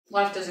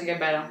Life doesn't get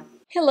better.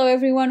 Hello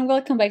everyone,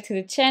 welcome back to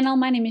the channel.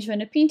 My name is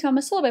Joana. I'm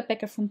a solo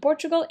backpacker from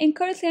Portugal and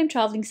currently I'm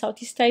traveling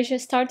Southeast Asia,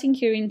 starting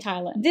here in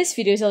Thailand. This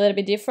video is a little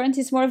bit different,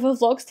 it's more of a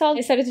vlog style. I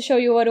decided to show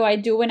you what do I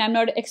do when I'm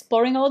not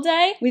exploring all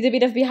day, with a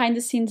bit of behind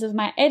the scenes of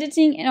my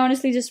editing and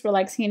honestly just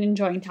relaxing and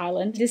enjoying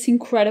Thailand. This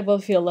incredible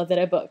villa that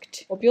I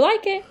booked. Hope you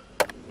like it!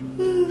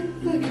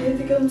 Okay,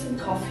 to go and some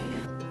coffee.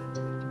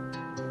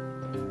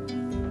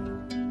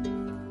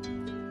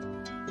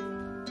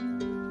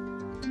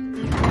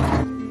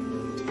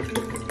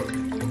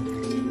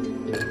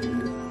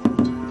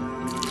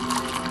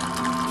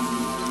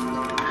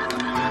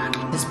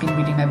 Been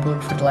reading my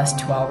book for the last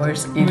 2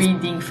 hours. It's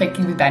reading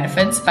Faking with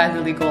Benefits by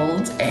Lily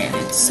Gold and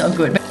it's so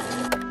good. It's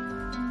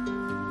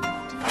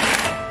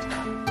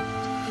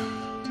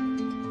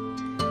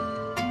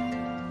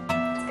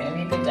gonna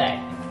be a good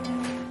day.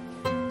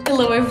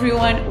 Hello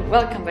everyone,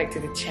 welcome back to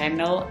the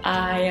channel.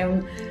 I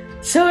am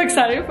so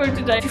excited for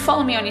today. If you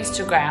follow me on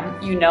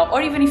Instagram, you know,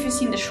 or even if you've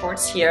seen the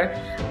shorts here,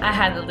 I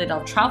had a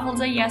little travel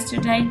day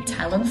yesterday in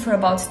Thailand for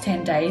about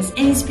 10 days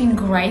and it's been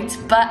great,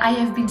 but I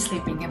have been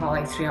sleeping about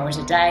like 3 hours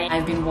a day.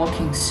 I've been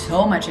walking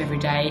so much every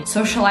day,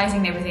 socializing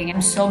and everything.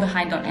 I'm so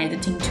behind on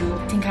editing too.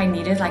 I think I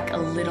needed like a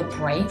little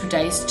break.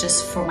 Today is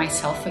just for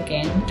myself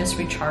again, just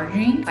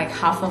recharging, like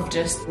half of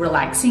just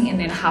relaxing and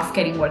then half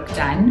getting work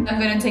done. I'm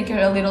gonna take you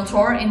a little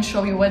tour and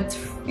show you what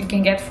you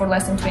can get for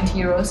less than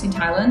 20 euros in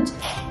Thailand.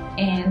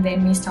 And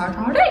then we start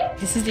our day.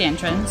 This is the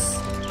entrance.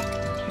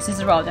 This is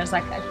the road. There's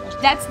like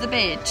that's the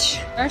beach.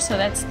 So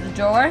that's the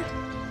door.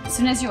 As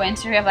soon as you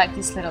enter, you have like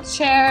these little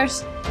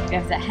chairs. You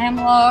have the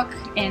hemlock,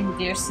 and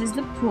this is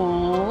the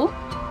pool.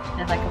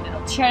 There's like a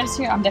little chairs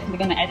here. I'm definitely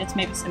gonna edit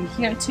maybe some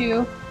here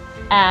too. You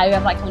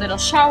have like a little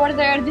shower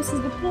there. This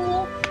is the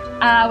pool.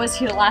 I was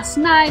here last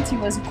night. It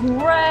was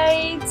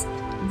great.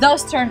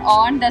 Those turn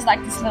on. There's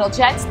like these little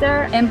jets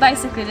there, and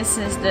basically this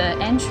is the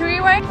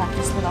entryway. Like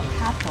this little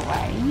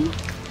pathway.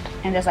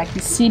 And there's like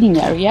this seating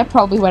area,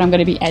 probably what I'm going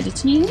to be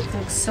editing. It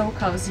looks so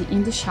cozy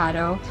in the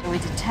shadow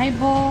with the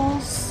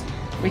tables,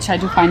 which I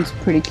do find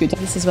pretty cute.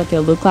 This is what they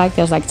look like.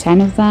 There's like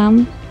 10 of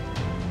them.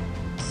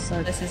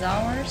 So this is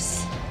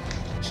ours.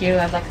 Here we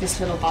have like this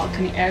little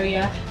balcony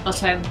area.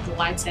 Also I have the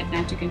lights at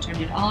night, you can turn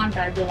it on, but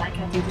I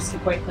think this is a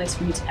great place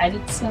for me to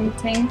edit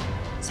something.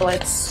 So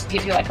let's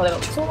give you like a little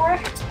tour.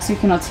 So you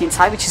cannot see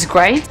inside, which is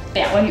great.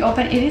 Yeah, when you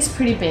open it is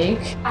pretty big.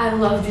 I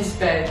love this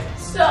bed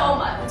so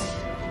much.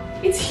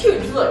 It's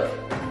huge, look.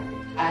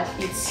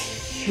 It's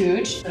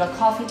huge. Little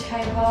coffee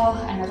table,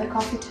 another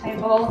coffee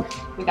table.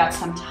 We got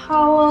some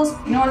towels.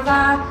 Ignore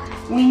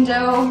that.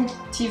 Window,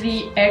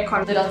 TV,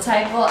 aircon, little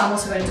table. I'm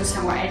also going to do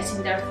some more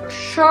editing there for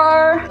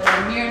sure.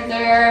 Little mirror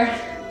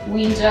there.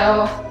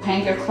 Window,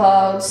 hanger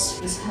clothes,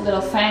 this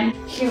little fan.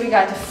 Here we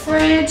got the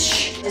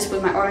fridge. Just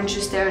put my orange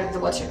juice there, the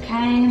water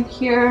can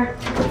here.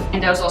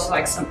 And there's also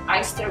like some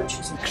ice there, which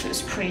was actually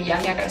pretty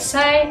yummy, I gotta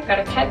say. Got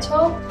a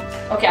kettle.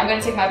 Okay, I'm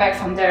gonna take my bag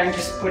from there and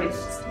just put it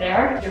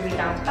there. Here we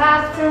got the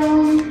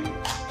bathroom,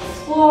 the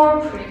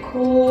floor, pretty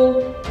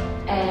cool.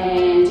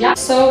 And yeah,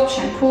 soap,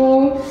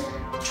 shampoo,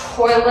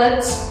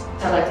 toilets.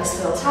 I like this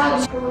little tile,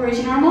 which is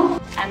pretty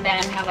normal. And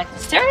then we have like the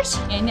stairs.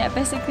 And yeah,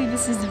 basically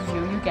this is the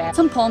view you get.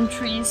 Some palm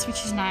trees,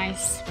 which is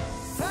nice.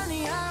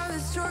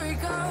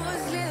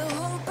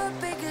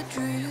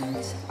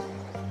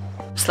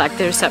 It's like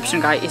the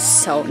reception guy is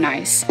so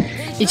nice.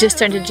 He just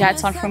turned the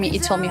jets on for me. He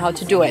told me how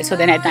to do it. So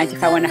then at night,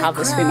 if I want to have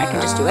a swim, I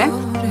can just do it.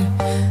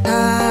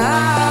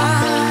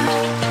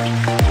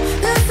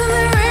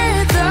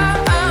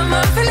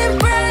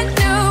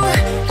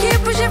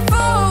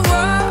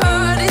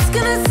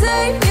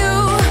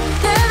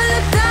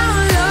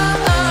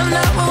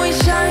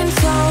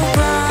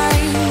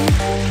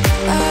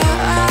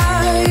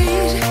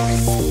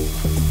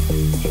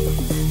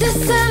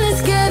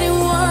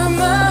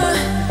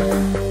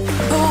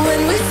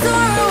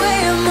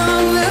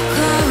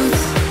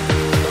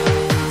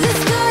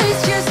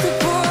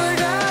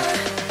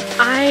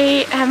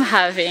 I'm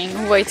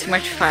having way too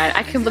much fun.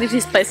 I can't believe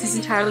this place is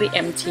entirely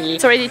empty.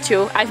 It's already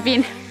 2. I've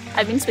been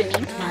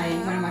swimming.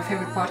 One of my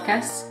favorite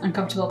podcasts,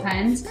 Uncomfortable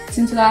Pants.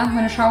 Listen to that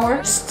when I shower.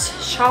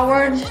 Just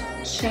showered,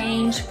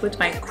 changed, put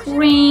my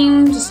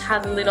cream, just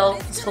had a little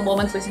peaceful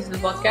moment listening to the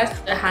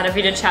podcast. I had a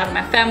video chat with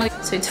my family.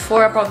 So it's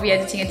 4, I'll probably be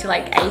editing until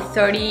like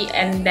 8:30,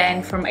 and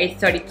then from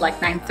 8:30 to like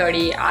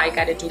 9:30 I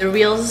gotta do the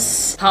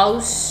Reels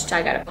post.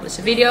 I gotta publish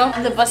a video.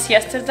 On the bus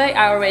yesterday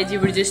I already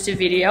reduced the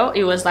video.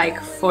 It was like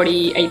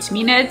 48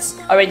 minutes.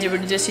 Already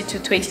reduced it to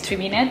 23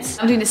 minutes.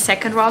 I'm doing the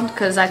second round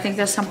because I think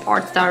there's some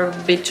parts that are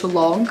a bit too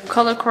long.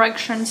 Color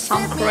correction,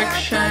 sound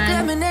correction.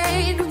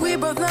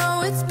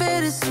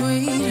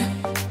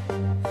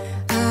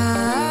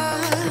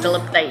 Little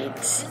update.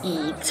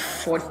 It's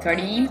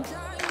 4:30.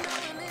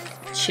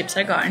 Chips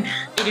are gone.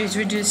 It is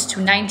reduced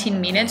to 19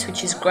 minutes,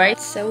 which is great.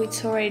 So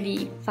it's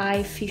already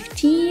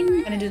 5:15.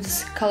 I'm gonna do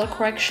this color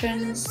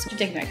corrections. It should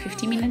take me like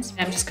 15 minutes.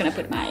 I'm just gonna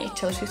put my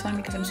Taylor Swift on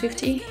because I'm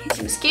Swiftie. It's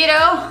a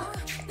mosquito.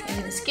 It's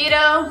a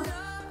mosquito.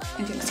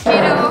 It's a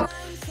mosquito.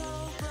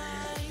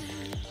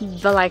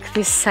 But like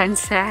this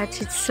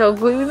sunset, it's so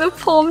good with the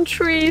palm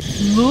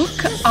trees. Look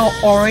how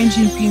orange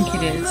and pink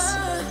it is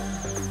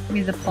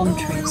with the palm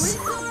trees.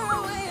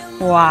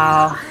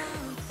 Wow.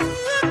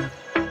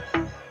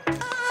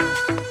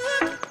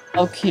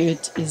 How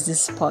cute is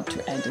this spot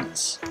to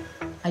edit?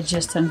 I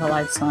just turned the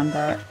lights on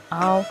there.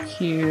 How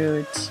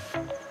cute.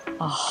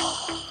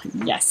 Oh,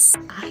 yes.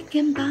 I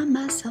can buy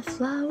myself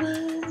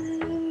flowers,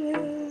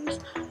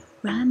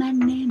 write my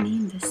name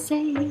in the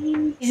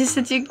sand. This is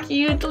such a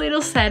cute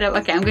little setup.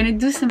 Okay, I'm gonna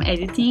do some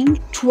editing.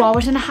 2.5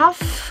 hours,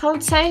 I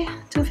would say,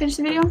 to finish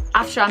the video.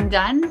 After I'm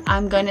done,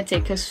 I'm gonna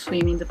take a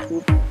swim in the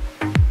pool.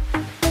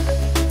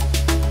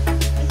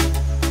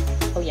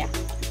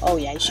 Oh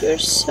yeah, you're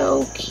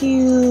so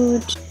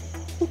cute.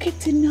 Look at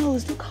the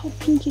nose, look how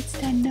pink it's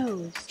that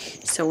nose.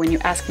 So when you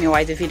ask me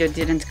why the video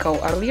didn't go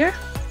earlier,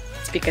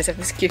 it's because of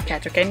this cute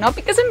cat, okay? Not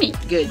because of me.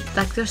 Good.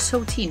 Like they're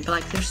so teen, but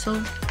like they're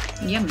so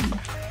yummy.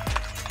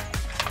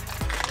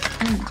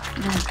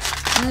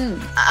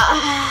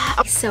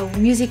 So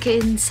music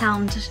and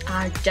sound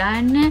are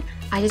done.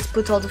 I just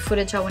put all the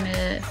footage I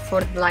wanna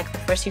for like the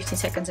first 15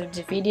 seconds of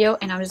the video,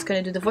 and I'm just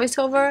gonna do the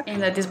voiceover.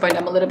 And at this point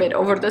I'm a little bit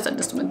over this. I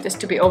just want this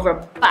to be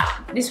over, but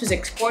this was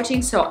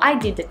exporting, so I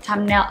did the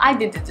thumbnail, I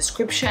did the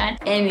description,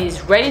 and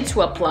it's ready to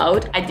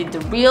upload. I did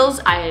the reels,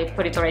 I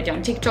put it already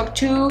on TikTok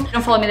too.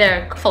 Don't follow me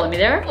there, follow me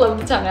there. Love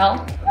the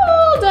thumbnail.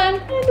 All done.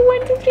 And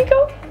 1, 2, 3,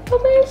 go.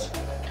 Publish.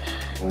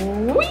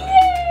 Oh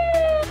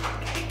yeah!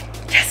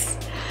 Yes!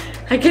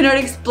 I cannot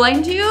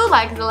explain to you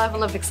like the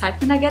level of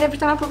excitement I get every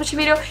time I publish a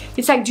video.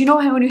 It's like, do you know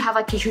how when you have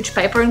like a huge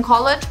paper in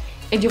college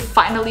and you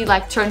finally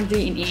like turn it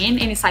in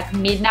and it's like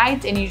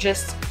midnight and you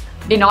just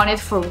been on it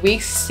for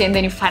weeks and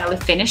then you finally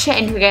finish it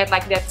and you get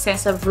like that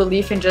sense of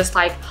relief and just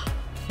like,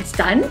 it's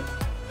done?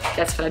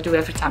 That's what I do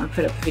every time I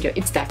put up a video.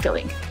 It's that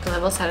feeling. The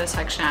level of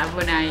satisfaction I have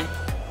when I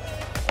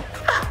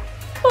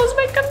close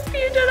my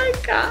computer, I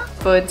can't.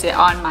 Put it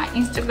on my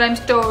Instagram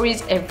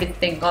stories.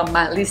 Everything on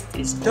my list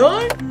is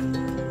done.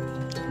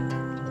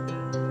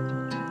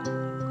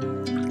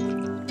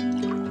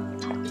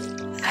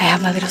 I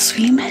have my little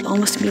swim at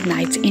almost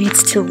midnight and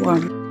it's still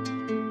warm.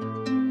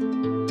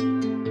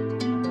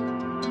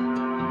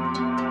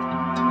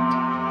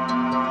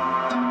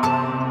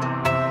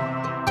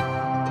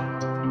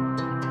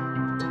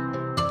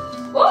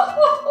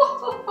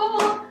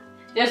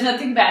 There's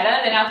nothing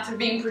better than after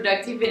being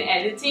productive in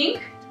editing,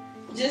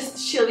 just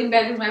chilling in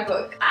bed with my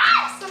book.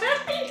 Ah, so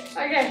happy!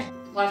 Okay,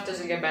 life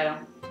doesn't get better.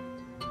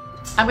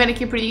 I'm gonna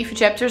keep reading a few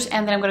chapters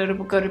and then I'm gonna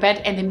go to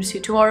bed, and then we'll see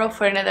you tomorrow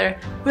for another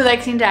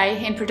relaxing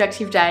day and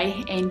productive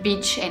day and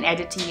beach and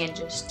editing and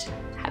just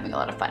having a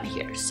lot of fun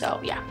here. So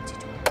yeah, see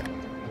you tomorrow.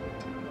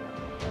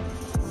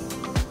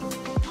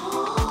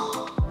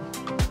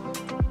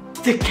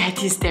 The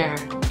cat is there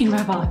in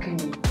my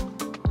balcony.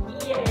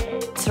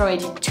 It's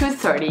already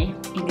 2:30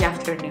 in the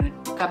afternoon.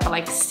 Got up at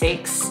like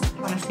 6.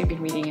 Honestly,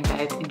 been reading in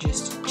bed and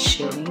just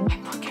chilling. My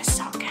book is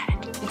so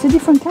good. It's a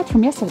different cat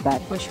from yesterday.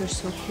 But you're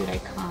so cute, I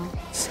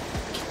can't.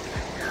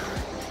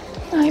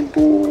 Hi,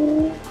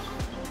 boo.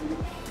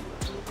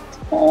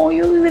 Oh,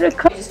 you little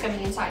cat. You're just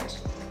coming inside.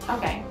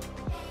 Okay.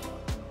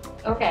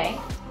 Okay.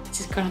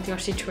 This is currently your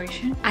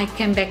situation. I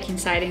came back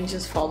inside and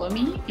just follow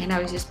me, and I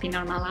was just being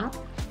on my lap.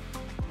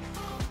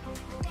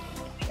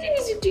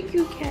 He's a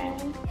cute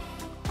cat.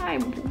 Hi,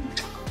 boo.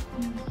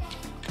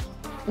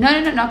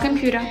 No, not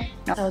computer.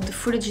 No. So the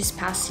footage is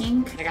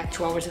passing. I got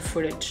 2 hours of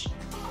footage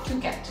to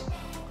get.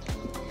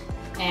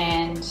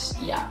 And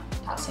yeah,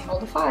 passing all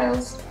the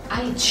files.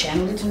 I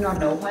genuinely do not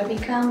know who I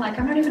become. Like,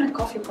 I'm not even a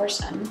coffee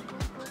person.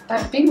 But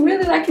I've been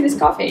really liking this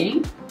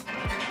coffee.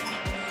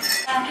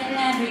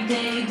 Every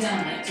day,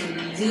 don't have to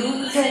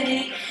do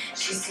it.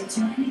 She's still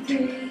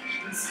 23,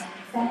 inside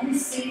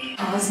fantasy.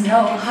 Cause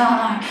no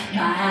harm,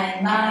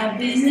 my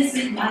business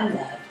is my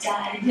love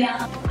died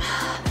young.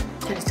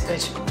 That is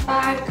good.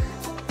 Back.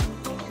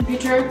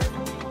 Computer.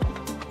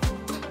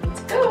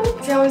 Let's go.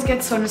 I always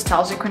get so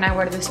nostalgic when I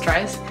wear this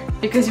dress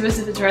because it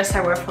was the dress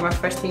I wore for my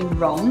first day in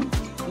Rome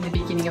in the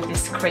beginning of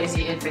this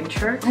crazy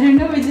adventure. I don't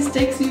know, it just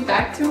takes me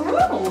back to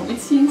Rome.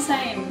 It's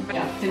insane.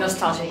 Yeah, the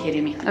nostalgia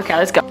hitting me. Okay,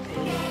 let's go.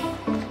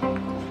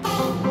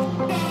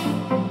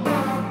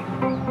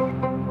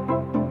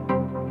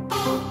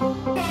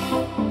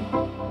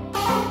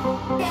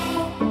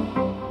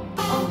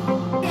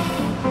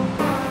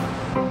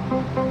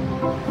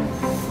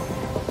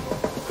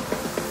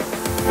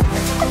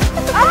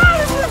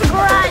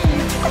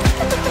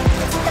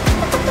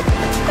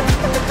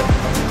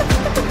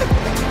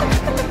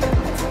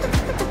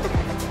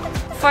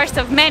 First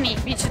of many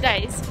beach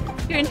days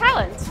here in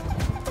Thailand,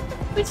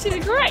 which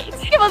is great.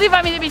 I can't believe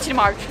I'm in the beach in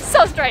March.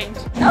 So strange.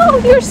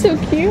 Oh, you're so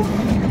cute.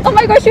 Oh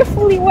my gosh, you're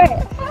fully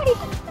wet. Hi.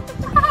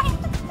 Hi.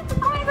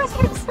 Oh my gosh,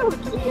 you're so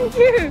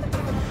cute.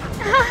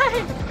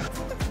 Hi.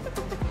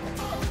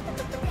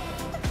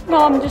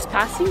 Well, I'm just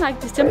passing. Like,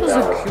 these temples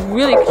look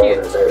really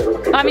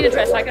cute. I'm in a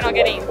dress, so I cannot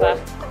get in, but.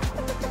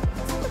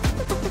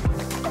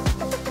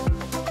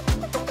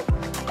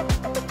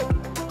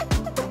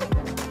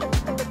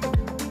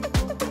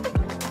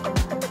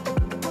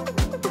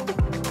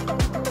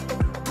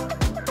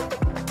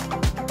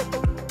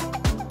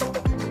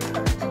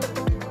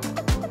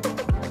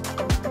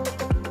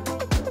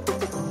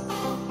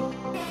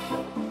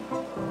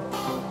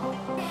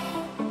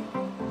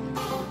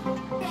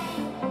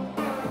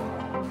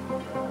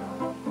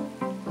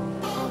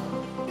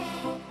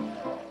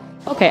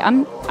 Okay,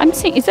 I'm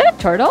seeing, is that a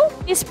turtle?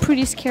 It's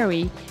pretty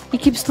scary. He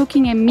keeps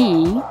looking at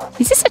me.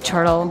 Is this a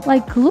turtle?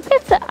 Like, look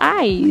at the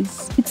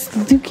eyes.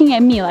 It's looking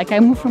at me. Like, I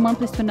move from one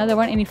place to another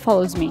one and it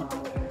follows me.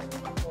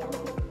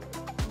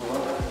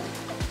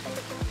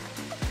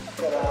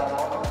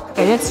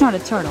 Okay, that's not a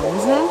turtle,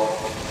 is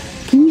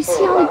it? Can you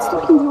see how it's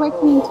looking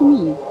directly into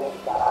me?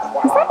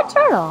 Is that a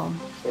turtle?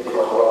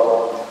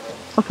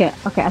 Okay,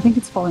 I think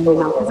it's following me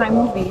now because I'm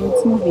moving,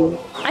 it's moving.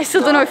 I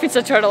still don't know if it's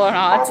a turtle or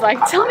not.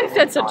 Like, tell me if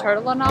that's a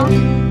turtle or not.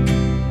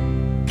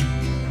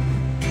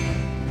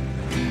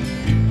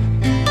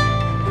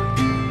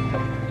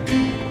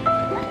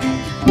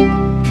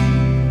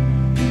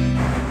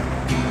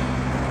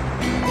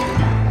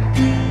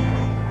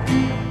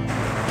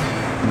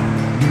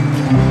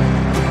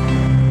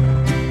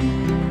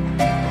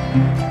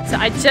 So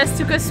I just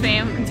took a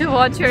swim. The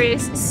water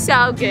is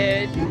so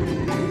good.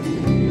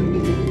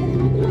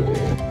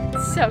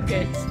 So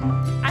good.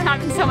 I'm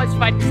having so much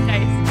fun these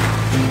days.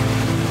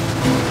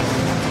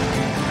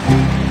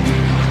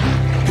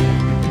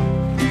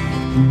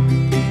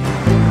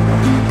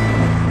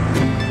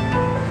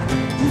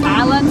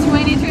 Thailand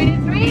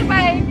 2023,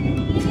 baby!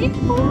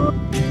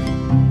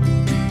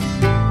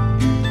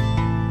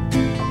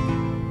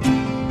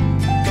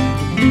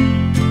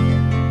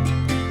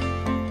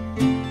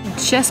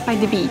 Just by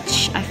the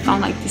beach, I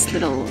found like this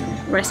little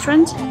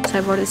restaurant. So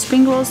I bought the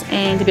spring rolls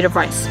and a bit of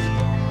rice.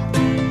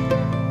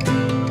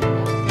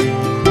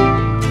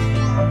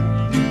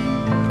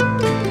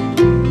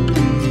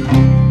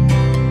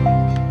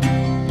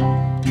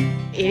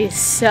 It is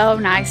so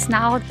nice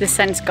now. The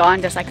sun's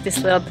gone. There's like this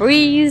little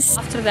breeze.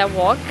 After that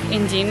walk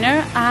and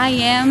dinner, I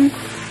am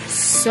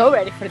so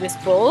ready for this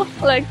pool.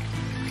 Like,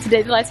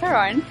 today the lights are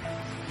on.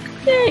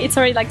 Yeah, it's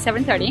already like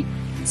 7:30.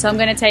 So I'm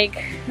gonna take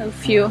a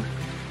few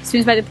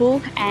swims by the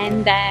pool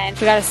and then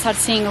we gotta start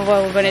seeing what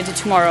we're gonna do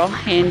tomorrow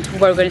and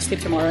where we're gonna sleep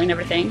tomorrow and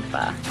everything.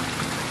 But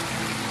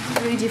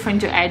really different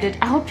to edit.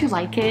 I hope you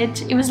like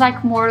it. It was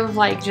like more of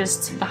like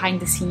just behind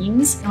the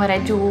scenes, what I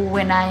do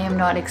when I am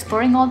not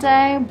exploring all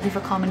day. Leave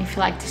a comment if you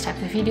like this type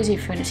of videos.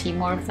 If you want to see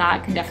more of that, I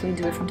can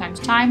definitely do it from time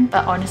to time.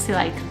 But honestly,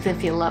 like, the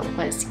villa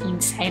was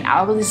insane.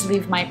 I will just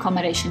leave my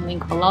accommodation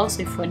link below,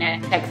 so if you want to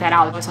check that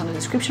out, it's on the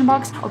description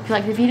box. Hope you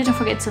like the video. Don't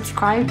forget to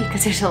subscribe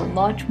because there's a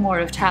lot more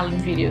of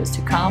Thailand videos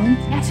to come.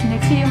 Yeah, see you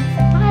next video.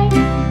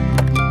 Bye!